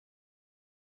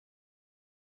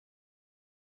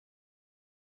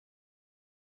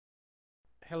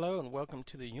Hello and welcome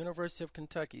to the University of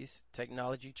Kentucky's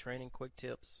Technology Training Quick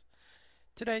Tips.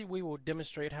 Today we will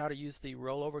demonstrate how to use the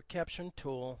Rollover Caption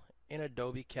Tool in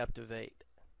Adobe Captivate.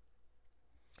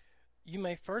 You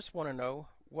may first want to know,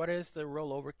 what is the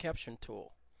Rollover Caption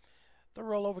Tool? The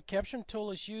Rollover Caption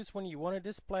Tool is used when you want to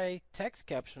display text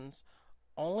captions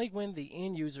only when the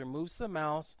end user moves the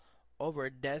mouse over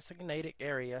a designated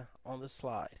area on the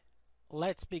slide.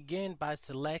 Let's begin by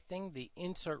selecting the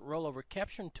Insert Rollover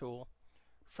Caption Tool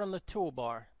from the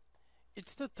toolbar.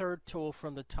 It's the third tool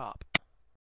from the top.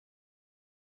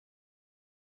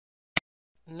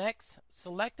 Next,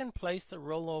 select and place the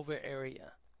rollover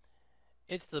area.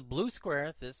 It's the blue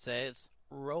square that says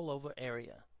Rollover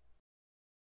Area.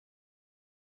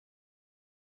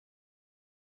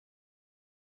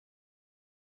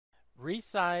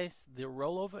 Resize the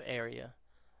rollover area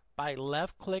by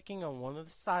left-clicking on one of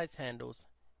the size handles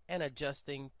and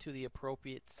adjusting to the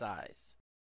appropriate size.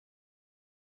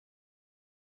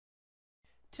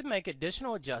 To make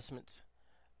additional adjustments,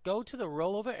 go to the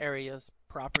Rollover Areas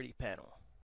Property panel.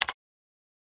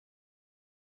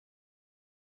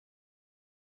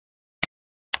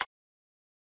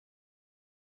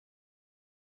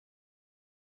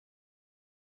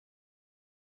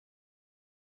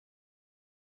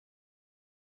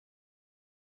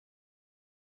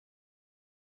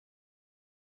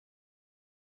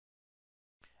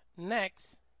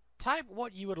 Next, type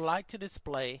what you would like to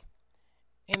display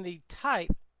in the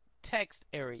Type text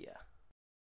area.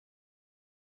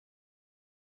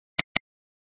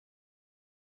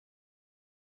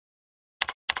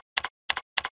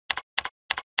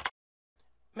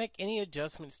 Make any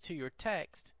adjustments to your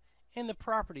text in the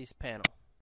Properties panel.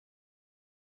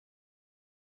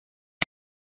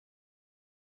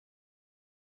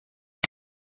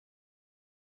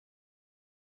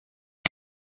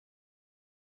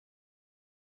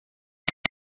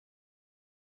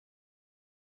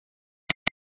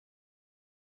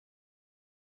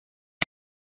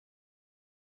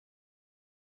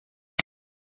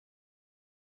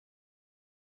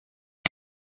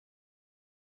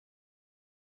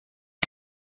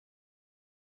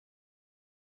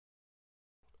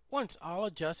 Once all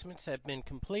adjustments have been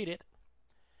completed,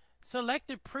 select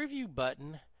the Preview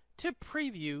button to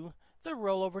preview the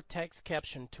Rollover Text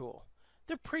Caption Tool.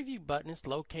 The Preview button is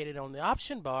located on the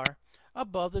option bar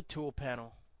above the tool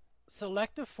panel.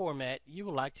 Select the format you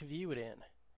would like to view it in.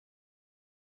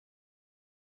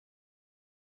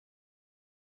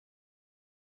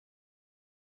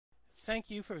 Thank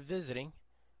you for visiting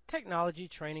Technology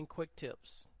Training Quick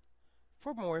Tips.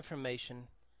 For more information,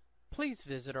 please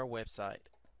visit our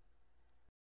website.